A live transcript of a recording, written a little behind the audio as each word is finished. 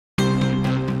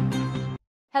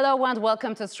Hello and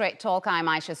welcome to Straight Talk. I'm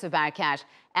Aisha Subarkat.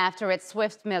 After its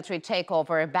swift military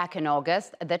takeover back in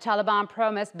August, the Taliban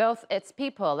promised both its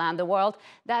people and the world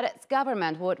that its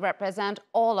government would represent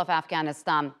all of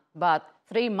Afghanistan. But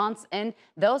 3 months in,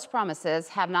 those promises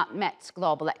have not met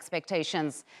global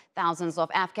expectations. Thousands of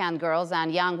Afghan girls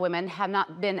and young women have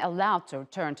not been allowed to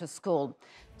return to school.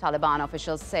 Taliban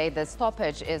officials say the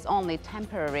stoppage is only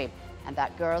temporary and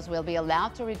that girls will be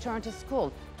allowed to return to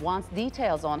school once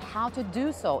details on how to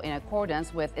do so in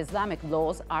accordance with Islamic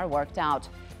laws are worked out.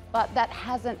 But that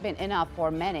hasn't been enough for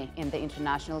many in the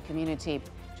international community.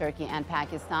 Turkey and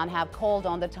Pakistan have called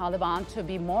on the Taliban to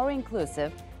be more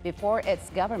inclusive before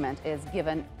its government is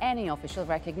given any official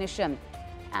recognition.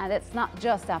 And it's not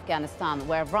just Afghanistan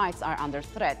where rights are under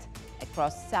threat.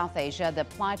 Across South Asia, the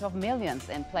plight of millions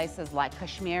in places like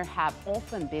Kashmir have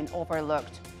often been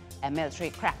overlooked. A military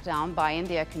crackdown by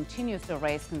India continues to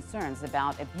raise concerns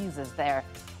about abuses there.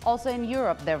 Also in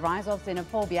Europe, the rise of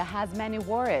xenophobia has many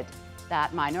worried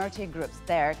that minority groups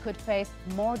there could face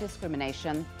more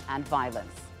discrimination and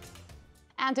violence.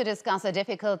 And to discuss the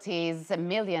difficulties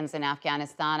millions in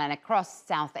Afghanistan and across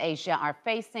South Asia are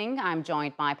facing, I'm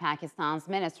joined by Pakistan's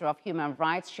Minister of Human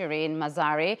Rights, Shireen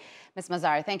Mazari. Ms.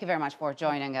 Mazari, thank you very much for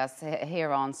joining us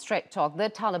here on Straight Talk. The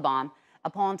Taliban,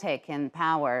 upon taking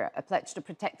power, pledged to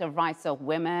protect the rights of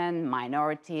women,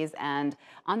 minorities, and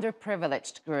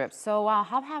underprivileged groups. So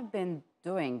how have been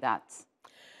doing that?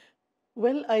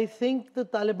 Well, I think the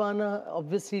Taliban are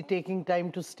obviously taking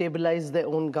time to stabilize their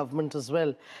own government as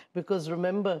well. Because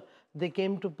remember, they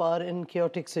came to power in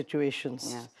chaotic situations.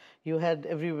 Yes. You had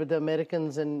everywhere the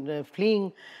Americans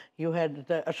fleeing. You had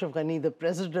Ashraf Ghani, the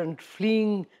president,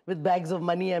 fleeing with bags of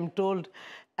money, I'm told.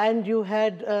 And you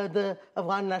had the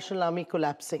Afghan National Army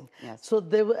collapsing. Yes. So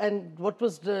they were, and what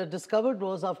was discovered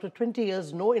was after 20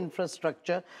 years, no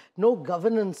infrastructure, no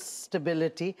governance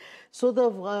stability. So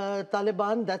the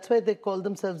Taliban, that's why they call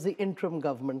themselves the interim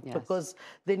government, Yes. because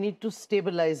they need to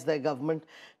stabilize their government.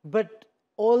 But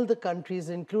all the countries,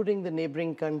 including the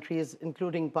neighboring countries,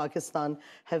 including Pakistan,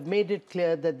 have made it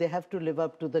clear that they have to live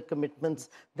up to the commitments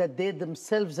that they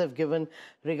themselves have given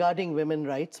regarding women's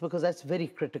rights, because that's very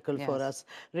critical Yes. for us,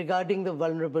 regarding the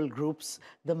vulnerable groups,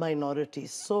 the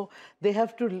minorities. So they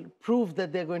have to prove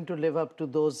that they're going to live up to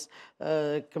those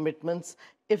commitments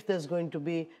if there's going to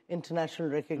be international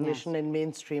recognition and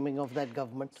mainstreaming of that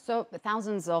government. So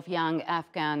thousands of young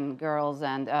Afghan girls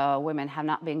and women have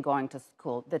not been going to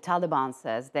school. The Taliban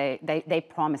says they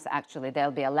promise actually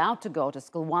they'll be allowed to go to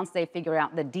school once they figure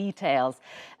out the details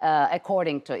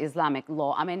according to Islamic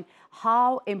law. I mean,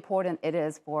 how important it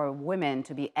is for women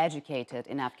to be educated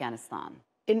in Afghanistan?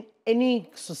 In any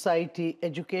society,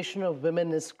 education of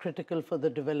women is critical for the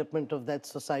development of that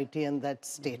society and that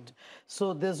state.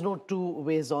 So there's no two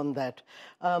ways on that.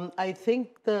 I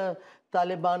think the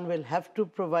Taliban will have to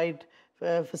provide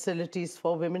facilities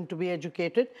for women to be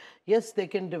educated. Yes, they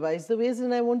can devise the ways,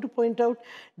 and I want to point out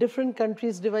different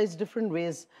countries devise different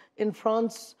ways. In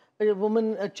France, a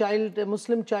woman, a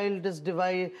Muslim child is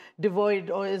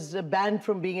devoid or is banned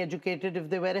from being educated if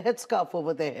they wear a headscarf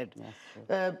over their head.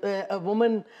 Yes, a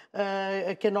woman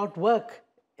cannot work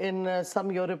in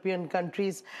some European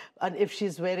countries and if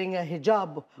she's wearing a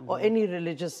hijab or any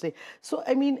religious thing. So,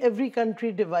 I mean, every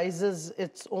country devises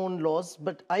its own laws,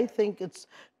 but I think it's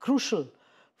crucial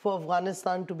for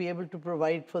Afghanistan to be able to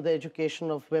provide for the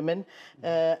education of women.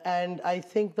 And I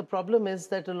think the problem is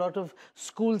that a lot of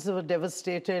schools were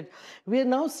devastated. We are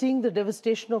now seeing the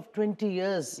devastation of 20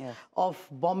 years of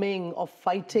bombing, of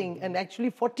fighting, and actually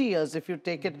 40 years if you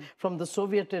take it from the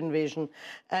Soviet invasion,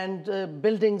 and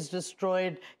buildings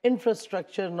destroyed,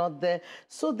 infrastructure not there.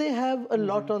 So they have a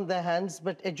lot on their hands,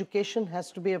 but education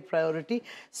has to be a priority,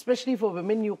 especially for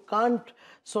women. You can't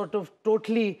sort of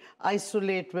totally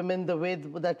isolate women the way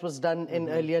that was done in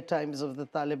earlier times of the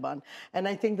Taliban. And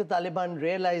I think the Taliban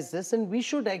realize this, and we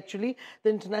should actually, the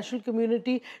international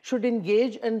community should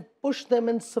engage and push them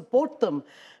and support them.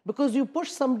 Because you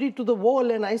push somebody to the wall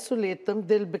and isolate them,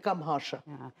 they'll become harsher.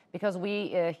 Yeah, because we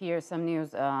hear some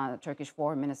news, Turkish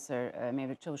Foreign Minister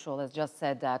Mevlut Çavuşoğlu has just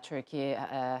said that Turkey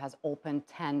has opened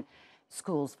 10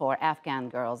 schools for Afghan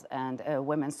girls and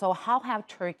women. So how have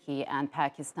Turkey and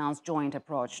Pakistan's joint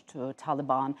approach to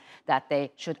Taliban that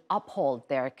they should uphold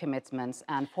their commitments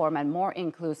and form a more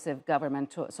inclusive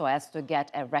government so as to get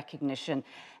a recognition?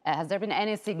 Has there been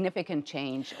any significant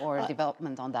change or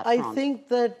development on that front? I think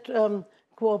that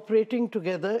cooperating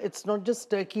together, it's not just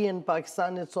Turkey and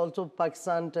Pakistan, it's also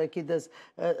Pakistan, Turkey, there's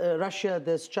Russia,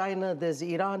 there's China, there's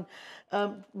Iran.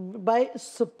 By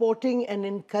supporting and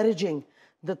encouraging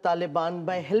the Taliban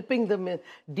by helping them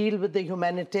deal with the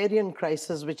humanitarian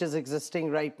crisis which is existing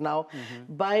right now,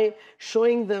 by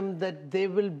showing them that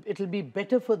it'll be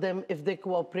better for them if they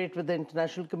cooperate with the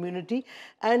international community,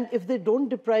 and if they don't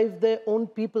deprive their own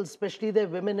people, especially their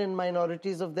women and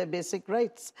minorities, of their basic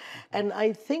rights. And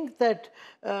I think that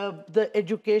the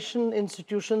education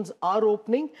institutions are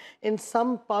opening. In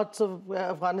some parts of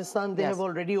Afghanistan, they have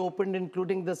already opened,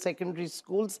 including the secondary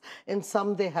schools. In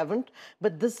some, they haven't.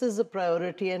 But this is a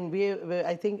priority, and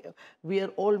I think we are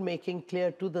all making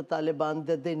clear to the Taliban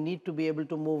that they need to be able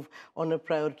to move on a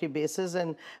priority basis.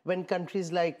 And when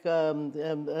countries like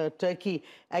Turkey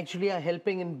actually are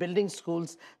helping in building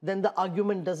schools, then the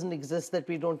argument doesn't exist that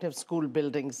we don't have school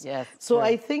buildings. Yes, so true.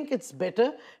 I think it's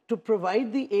better to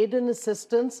provide the aid and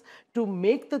assistance to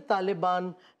make the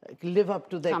Taliban live up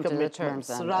to their commitments,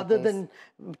 rather than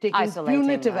taking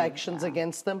punitive actions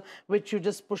against them, which you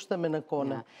just push them in a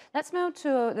corner. Yeah. Let's move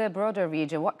to the broader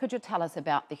region. What could you tell us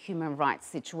about the human rights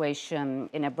situation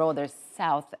in a broader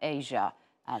South Asia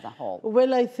as a whole?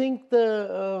 Well, I think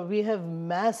we have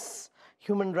mass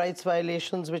human rights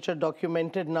violations which are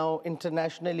documented now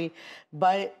internationally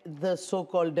by the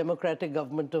so-called democratic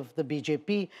government of the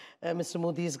BJP, Mr.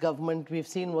 Modi's government. We've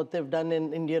seen what they've done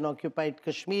in Indian-occupied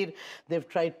Kashmir. They've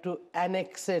tried to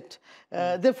annex it.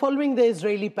 They're following the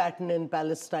Israeli pattern in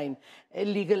Palestine,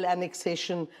 illegal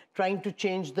annexation, trying to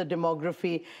change the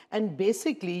demography, and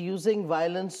basically using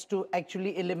violence to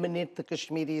actually eliminate the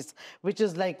Kashmiris, which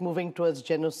is like moving towards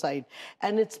genocide.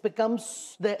 And it's become,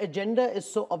 the agenda is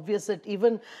so obvious that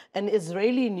even an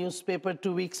Israeli newspaper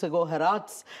 2 weeks ago,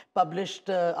 Haaretz, published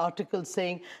articles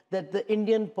saying that the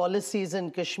Indian policies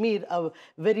in Kashmir are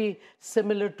very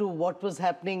similar to what was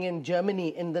happening in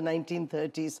Germany in the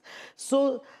 1930s.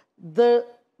 So the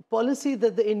policy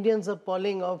that the Indians are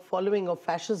following of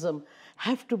fascism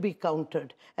have to be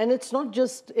countered. And it's not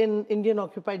just in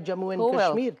Indian-occupied Jammu and Kashmir.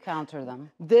 Who will counter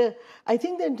them? I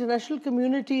think the international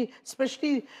community,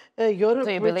 especially Europe,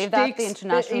 so you believe that the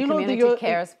international community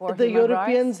cares for the human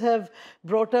Europeans rights? have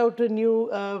brought out a new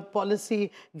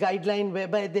policy guideline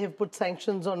whereby they have put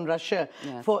sanctions on Russia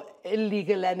for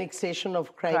illegal annexation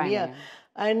of Crimea.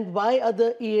 And why are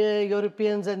the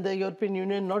Europeans and the European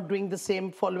Union not doing the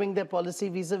same, following their policy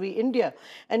vis-a-vis India?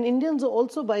 And Indians are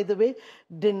also, by the way,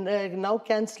 now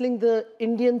cancelling the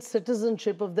Indian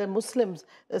citizenship of their Muslim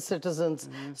citizens.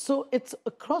 So it's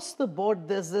across the board,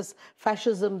 there's this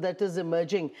fascism that is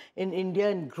emerging in India,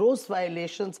 and gross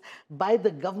violations by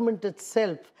the government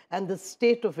itself and the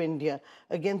state of India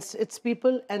against its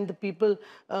people and the people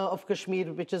of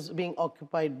Kashmir, which is being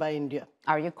occupied by India.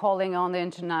 Are you calling on the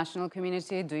international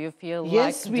community? Do you feel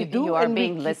yes, like we do, you are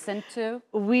being listened to?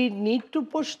 We need to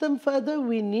push them further.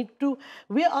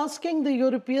 We're asking the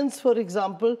Europeans, for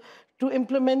example, to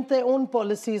implement their own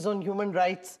policies on human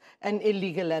rights and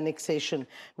illegal annexation.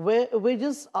 We're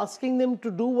just asking them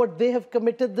to do what they have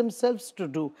committed themselves to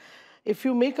do. If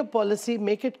you make a policy,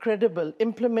 make it credible,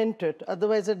 implement it,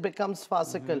 otherwise it becomes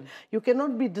farcical. You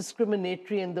cannot be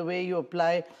discriminatory in the way you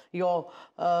apply your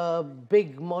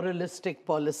big moralistic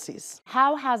policies.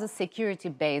 How has a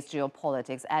security-based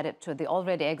geopolitics added to the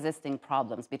already existing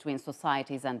problems between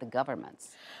societies and the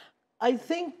governments? I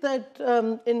think that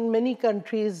in many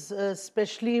countries,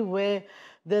 especially where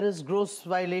there is gross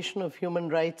violation of human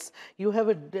rights, you have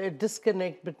a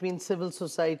disconnect between civil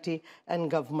society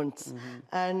and governments.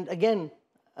 And again,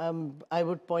 I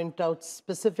would point out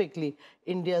specifically,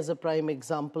 India is a prime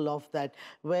example of that,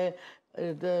 where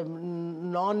the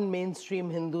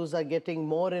non-mainstream Hindus are getting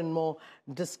more and more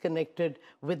disconnected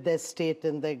with their state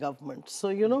and their government. So,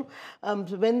 you know,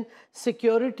 when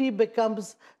security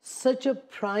becomes such a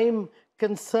prime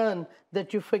concern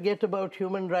that you forget about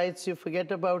human rights, you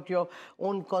forget about your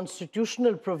own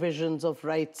constitutional provisions of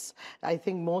rights. I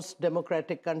think most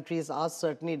democratic countries, ours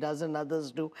certainly does and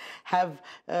others do, have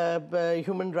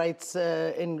human rights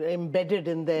embedded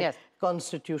in their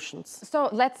constitutions. So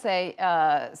let's say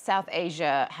South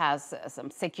Asia has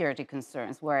some security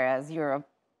concerns, whereas Europe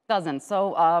doesn't.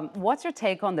 So what's your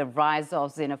take on the rise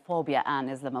of xenophobia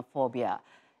and Islamophobia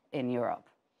in Europe?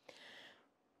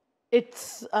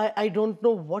 I don't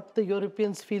know what the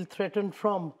Europeans feel threatened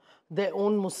from, their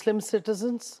own Muslim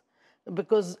citizens,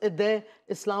 because their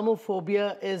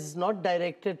Islamophobia is not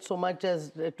directed so much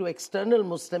as to external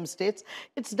Muslim states.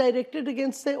 It's directed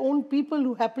against their own people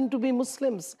who happen to be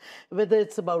Muslims, whether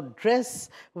it's about dress,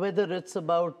 whether it's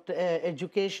about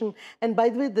education. And by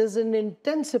the way, there's an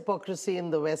intense hypocrisy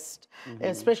in the West,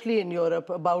 especially in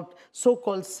Europe, about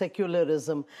so-called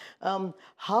secularism.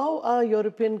 How are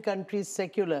European countries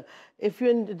secular?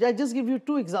 I just give you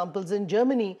two examples. In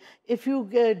Germany, if you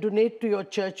donate to your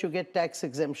church, you get tax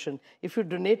exemption. If you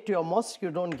donate to your mosque,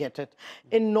 you don't get it.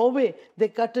 In Norway, they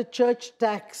cut a church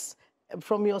tax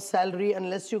from your salary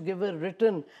unless you give a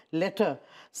written letter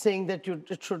saying that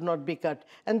it should not be cut.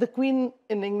 And the Queen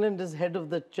in England is head of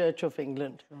the Church of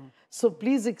England. Sure. So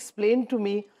please explain to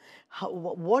me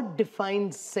what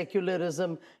defines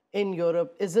secularism in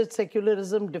Europe. Is it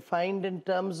secularism defined in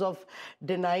terms of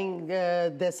denying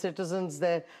their citizens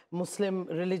their Muslim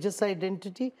religious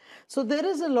identity? So there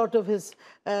is a lot of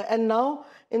and now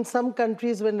in some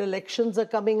countries when elections are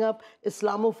coming up,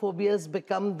 Islamophobia has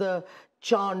become the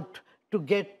chant to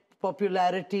get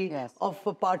popularity yes. of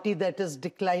a party that is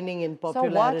declining in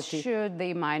popularity. So what should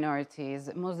the minorities,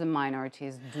 Muslim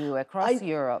minorities, do across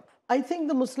Europe? I think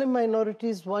the Muslim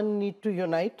minorities, one, need to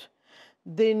unite.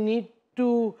 They need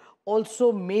to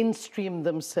also mainstream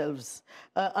themselves.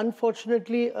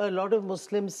 Unfortunately, a lot of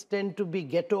Muslims tend to be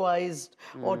ghettoized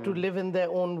or to live in their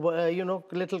own,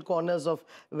 little corners of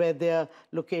where they are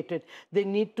located. They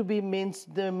need to be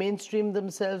mainstream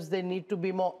themselves. They need to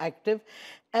be more active.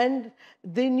 And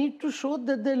they need to show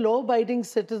that they're law-abiding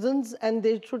citizens and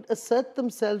they should assert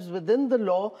themselves within the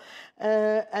law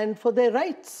and for their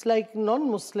rights like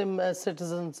non-Muslim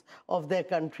citizens of their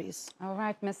countries. All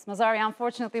right, Ms. Mazari,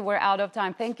 unfortunately, we're out of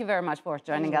time. Thank you very much for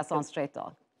joining us on Straight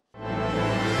Talk.